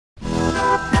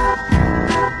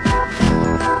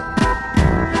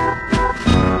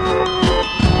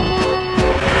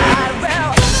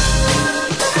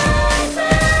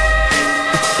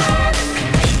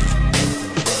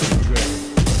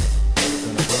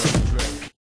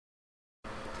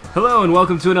Hello and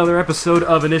welcome to another episode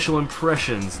of Initial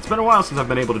Impressions. It's been a while since I've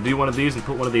been able to do one of these and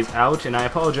put one of these out, and I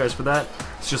apologize for that.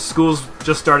 It's just school's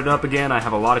just started up again. I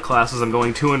have a lot of classes. I'm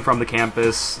going to and from the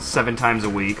campus 7 times a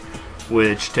week,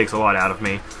 which takes a lot out of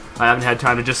me. I haven't had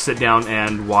time to just sit down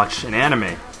and watch an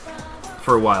anime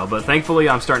for a while, but thankfully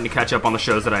I'm starting to catch up on the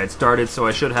shows that I had started, so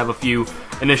I should have a few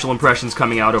initial impressions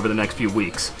coming out over the next few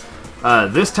weeks.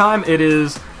 This time it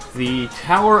is the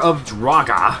Tower of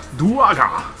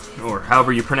Druaga, or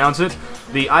however you pronounce it,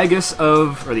 the Aegis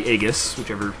of, or the Aegis,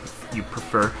 whichever you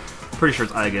prefer, I'm pretty sure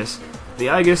it's Aegis, the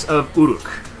Aegis of Uruk.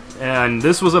 And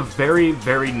this was a very,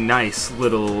 very nice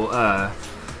little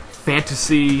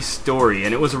fantasy story,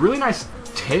 and it was a really nice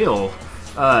tale.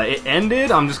 It ended,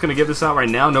 I'm just going to give this out right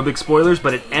now, no big spoilers,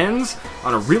 but it ends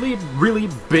on a really, really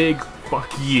big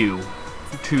fuck you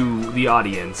to the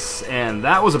audience, and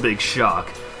that was a big shock.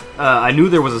 I knew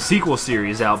there was a sequel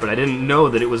series out, but I didn't know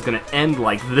that it was going to end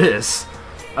like this.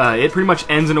 It pretty much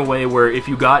ends in a way where if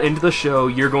you got into the show,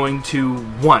 you're going to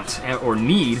want or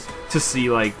need to see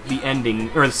like the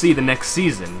ending, or see the next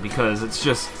season, because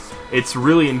it's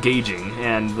really engaging,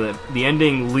 and the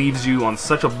ending leaves you on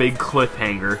such a big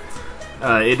cliffhanger.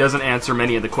 It doesn't answer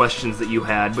many of the questions that you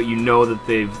had, but you know that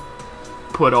they've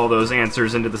put all those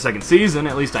answers into the second season,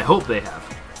 at least I hope they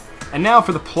have. And now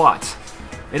for the plot.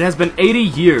 It has been 80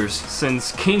 years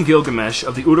since King Gilgamesh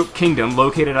of the Uruk Kingdom,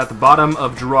 located at the bottom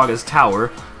of Druaga's tower,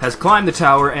 has climbed the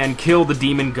tower and killed the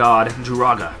demon god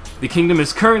Druaga. The kingdom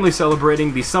is currently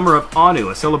celebrating the Summer of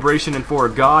Anu, a celebration for a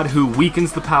god who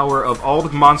weakens the power of all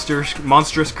the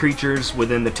monstrous creatures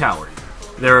within the tower.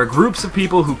 There are groups of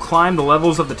people who climb the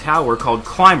levels of the tower called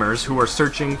climbers, who are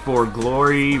searching for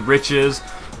glory, riches,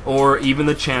 or even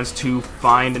the chance to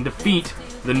find and defeat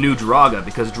the new Druaga,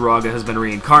 because Druaga has been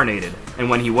reincarnated. And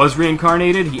when he was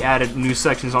reincarnated, he added new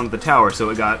sections onto the tower,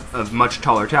 so it got a much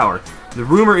taller tower. The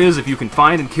rumor is if you can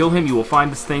find and kill him, you will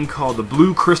find this thing called the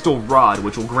Blue Crystal Rod,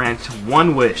 which will grant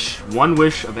one wish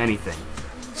of anything.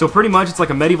 So pretty much it's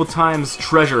like a medieval times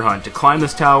treasure hunt to climb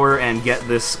this tower and get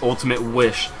this ultimate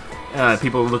wish.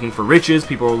 People are looking for riches,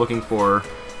 people are looking for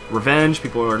revenge,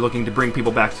 people are looking to bring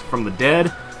people back from the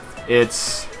dead.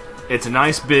 It's a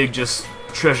nice big just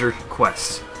treasure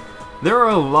quest. There are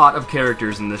a lot of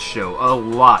characters in this show.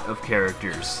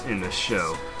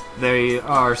 They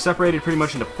are separated pretty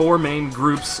much into 4 main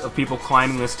groups of people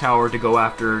climbing this tower to go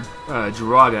after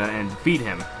Druaga and defeat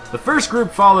him. The first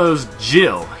group follows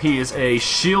Jill. He is a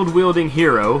shield-wielding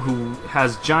hero who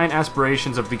has giant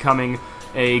aspirations of becoming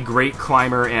a great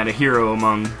climber and a hero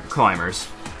among climbers.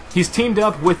 He's teamed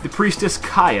up with the priestess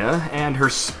Kaya and her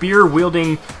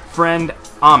spear-wielding friend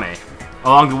Ame.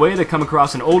 Along the way, they come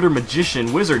across an older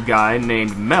magician wizard guy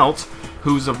named Melt,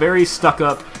 who's a very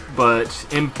stuck-up but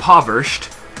impoverished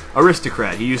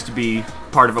aristocrat. He used to be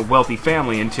part of a wealthy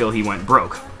family until he went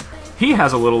broke. He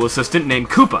has a little assistant named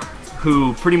Koopa,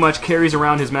 who pretty much carries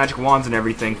around his magic wands and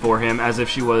everything for him as if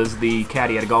she was the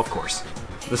caddy at a golf course.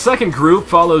 The second group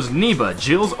follows Niba,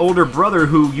 Jill's older brother,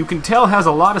 who you can tell has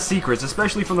a lot of secrets,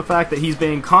 especially from the fact that he's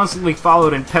being constantly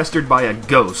followed and pestered by a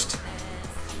ghost.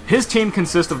 His team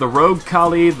consists of the rogue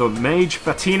Kali, the mage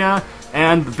Fatina,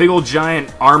 and the big old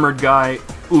giant armored guy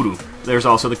Uru. There's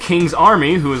also the King's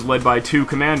Army, who is led by 2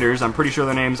 commanders. I'm pretty sure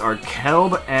their names are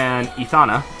Kelb and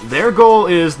Ithana. Their goal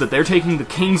is that they're taking the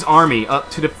King's Army up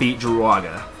to defeat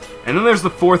Druaga. And then there's the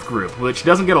fourth group, which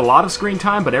doesn't get a lot of screen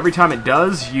time, but every time it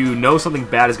does, you know something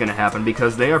bad is going to happen,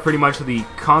 because they are pretty much the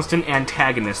constant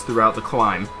antagonists throughout the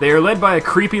climb. They are led by a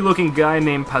creepy-looking guy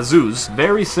named Pazuz,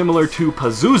 very similar to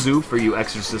Pazuzu for you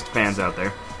Exorcist fans out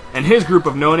there, and his group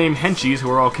of no-name henchies who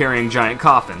are all carrying giant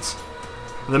coffins.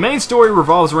 The main story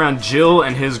revolves around Jill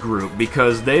and his group,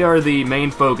 because they are the main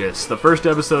focus. The first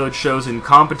episode shows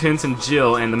incompetence in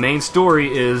Jill, and the main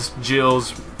story is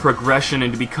Jill's progression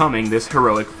into becoming this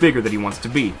heroic figure that he wants to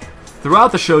be.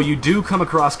 Throughout the show, you do come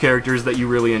across characters that you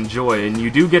really enjoy, and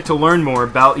you do get to learn more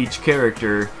about each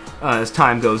character as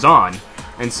time goes on,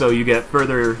 and so you get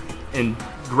further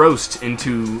engrossed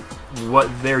into what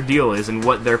their deal is and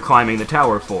what they're climbing the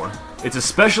tower for. It's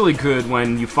especially good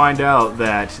when you find out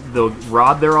that the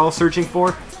rod they're all searching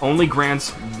for only grants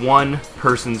one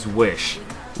person's wish,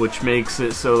 which makes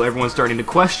it so everyone's starting to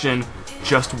question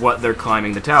just what they're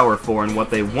climbing the tower for and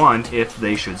what they want if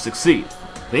they should succeed.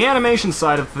 The animation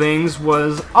side of things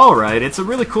was alright. It's a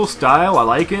really cool style, I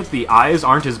like it. The eyes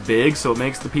aren't as big, so it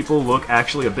makes the people look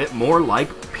actually a bit more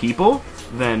like people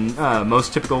than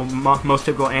most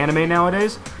typical anime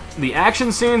nowadays. The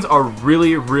action scenes are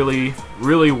really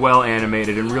well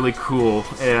animated and really cool,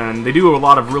 and they do a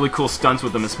lot of really cool stunts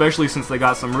with them, especially since they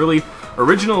got some really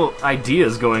original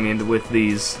ideas going into with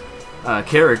these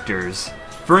characters.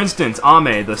 For instance,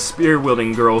 Ame, the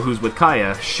spear-wielding girl who's with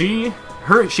Kaya, she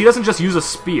doesn't just use a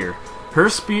spear. Her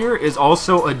spear is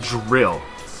also a drill.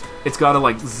 It's got a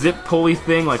like zip pulley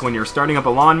thing, like when you're starting up a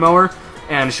lawnmower,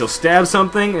 and she'll stab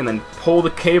something and then pull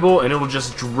the cable and it'll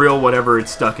just drill whatever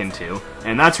it's stuck into.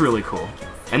 And that's really cool.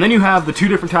 And then you have the two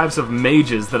different types of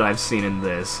mages that I've seen in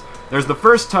this. There's the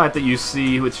first type that you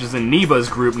see, which is in Niba's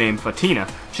group named Fatina.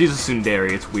 She's a tsundere,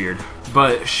 it's weird.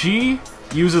 But she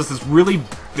uses this really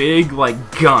big,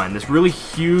 like, gun. This really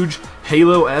huge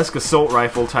Halo-esque assault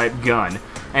rifle type gun.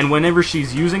 And whenever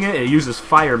she's using it, it uses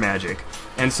fire magic.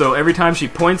 And so every time she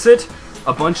points it,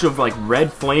 a bunch of, like,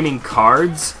 red flaming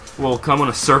cards will come in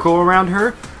a circle around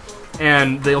her,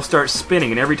 and they'll start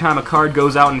spinning, and every time a card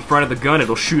goes out in front of the gun,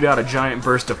 it'll shoot out a giant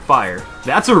burst of fire.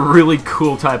 That's a really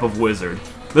cool type of wizard.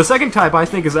 The second type, I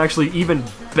think, is actually even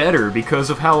better because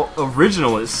of how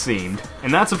original it seemed.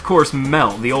 And that's, of course,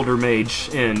 Melt, the older mage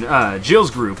in Jill's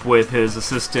group with his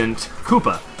assistant,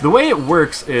 Koopa. The way it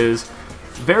works is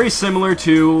very similar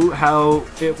to how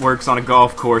it works on a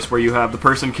golf course, where you have the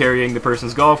person carrying the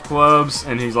person's golf clubs,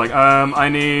 and he's like, I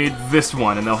need this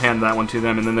one, and they'll hand that one to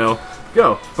them, and then they'll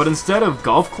go. But instead of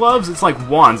golf clubs, it's like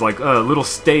wands, like little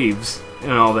staves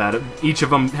and all that, each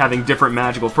of them having different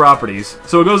magical properties.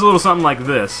 So it goes a little something like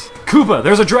this. Koopa,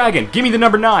 there's a dragon! Give me the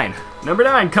number 9! Number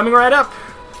 9, coming right up!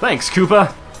 Thanks,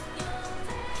 Koopa!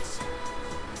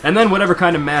 And then whatever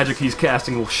kind of magic he's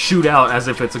casting will shoot out as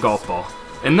if it's a golf ball.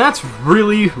 And that's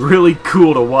really, really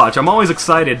cool to watch. I'm always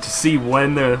excited to see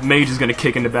when the mage is going to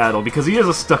kick into battle, because he is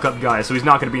a stuck-up guy, so he's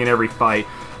not going to be in every fight.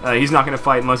 He's not going to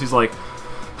fight unless he's like,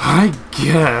 I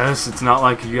guess it's not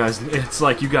like you guys, it's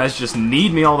like you guys just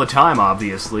need me all the time,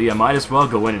 obviously. I might as well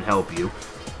go in and help you.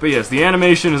 But yes, the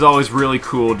animation is always really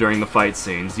cool during the fight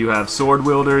scenes. You have sword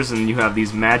wielders and you have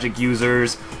these magic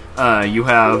users. You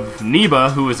have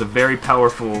Niba, who is a very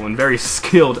powerful and very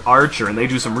skilled archer, and they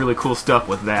do some really cool stuff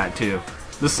with that too.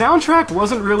 The soundtrack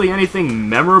wasn't really anything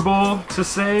memorable to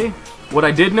say. What I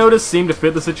did notice seemed to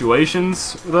fit the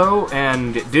situations, though,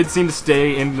 and it did seem to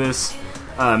stay in this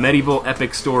medieval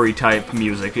epic story type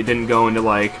music. It didn't go into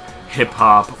like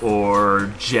hip-hop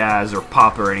or jazz or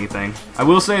pop or anything. I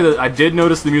will say that I did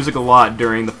notice the music a lot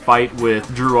during the fight with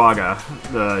Druaga,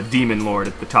 the demon lord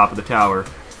at the top of the tower,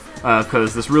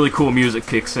 because this really cool music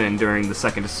kicks in during the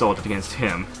second assault against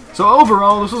him. So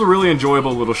overall, this was a really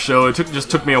enjoyable little show. It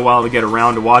just took me a while to get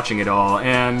around to watching it all,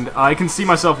 and I can see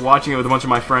myself watching it with a bunch of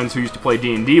my friends who used to play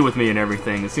D&D with me and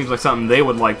everything. It seems like something they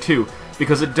would like too,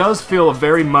 because it does feel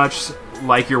very much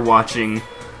like you're watching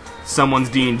someone's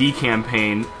D&D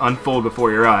campaign unfold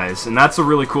before your eyes, and that's a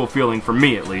really cool feeling for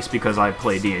me, at least, because I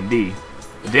play D&D.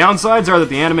 The downsides are that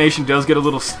the animation does get a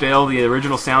little stale. The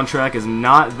original soundtrack is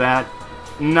not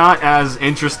as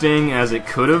interesting as it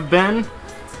could have been,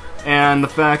 and the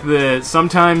fact that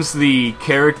sometimes the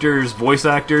characters' voice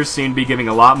actors seem to be giving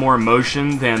a lot more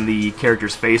emotion than the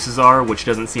characters' faces are, which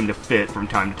doesn't seem to fit from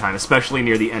time to time, especially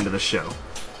near the end of the show.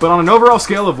 But on an overall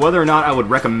scale of whether or not I would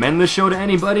recommend this show to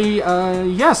anybody,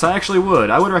 yes, I actually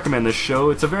would. I would recommend this show.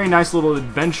 It's a very nice little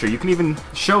adventure. You can even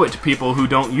show it to people who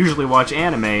don't usually watch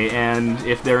anime, and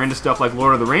if they're into stuff like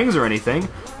Lord of the Rings or anything,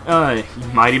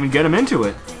 you might even get them into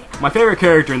it. My favorite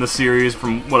character in the series,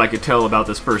 from what I could tell about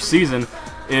this first season,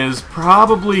 is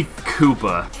probably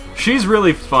Koopa. She's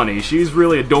really funny. She's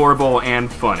really adorable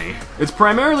and funny. It's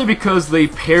primarily because they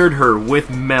paired her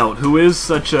with Melt, who is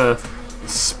such a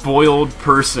spoiled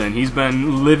person. He's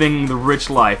been living the rich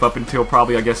life up until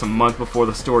probably, I guess, a month before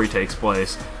the story takes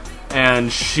place.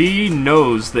 And she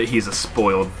knows that he's a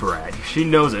spoiled brat. She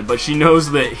knows it, but she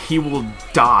knows that he will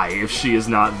die if she is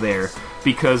not there,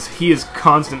 because he is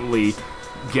constantly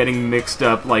getting mixed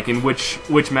up, like, in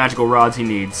which magical rods he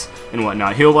needs and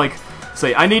whatnot. He'll, like,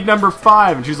 say, I need number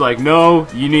 5, and she's like, no,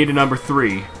 you need a number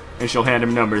 3. And she'll hand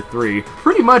him number 3.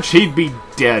 Pretty much he'd be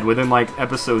dead within, like,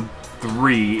 episode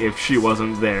 3 if she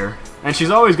wasn't there. And she's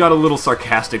always got a little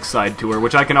sarcastic side to her,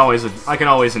 which I can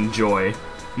always enjoy.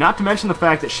 Not to mention the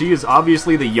fact that she is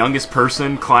obviously the youngest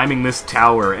person climbing this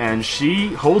tower, and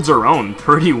she holds her own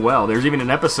pretty well. There's even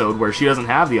an episode where she doesn't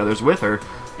have the others with her,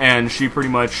 and she pretty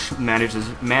much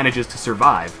manages to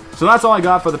survive. So that's all I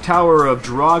got for the Tower of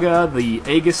Druaga, the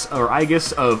Aegis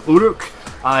of Uruk.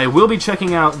 I will be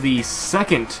checking out the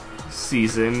second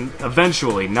season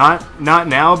eventually. Not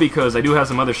now, because I do have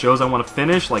some other shows I want to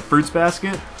finish, like Fruits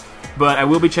Basket, but I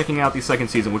will be checking out the second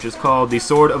season, which is called The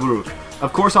Sword of Uruk.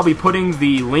 Of course, I'll be putting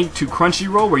the link to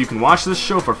Crunchyroll, where you can watch this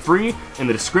show for free, in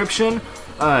the description.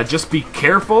 Just be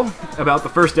careful about the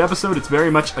first episode. It's very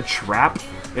much a trap.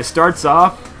 It starts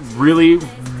off really,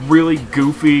 really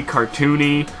goofy,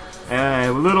 cartoony,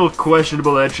 little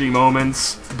questionable ecchi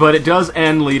moments, but it does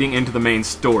end leading into the main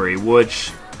story,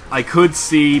 which I could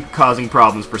see causing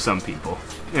problems for some people.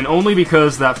 And only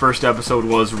because that first episode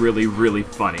was really, really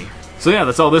funny. So yeah,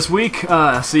 that's all this week.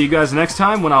 See you guys next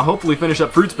time when I'll hopefully finish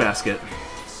up Fruits Basket.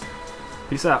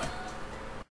 Peace out.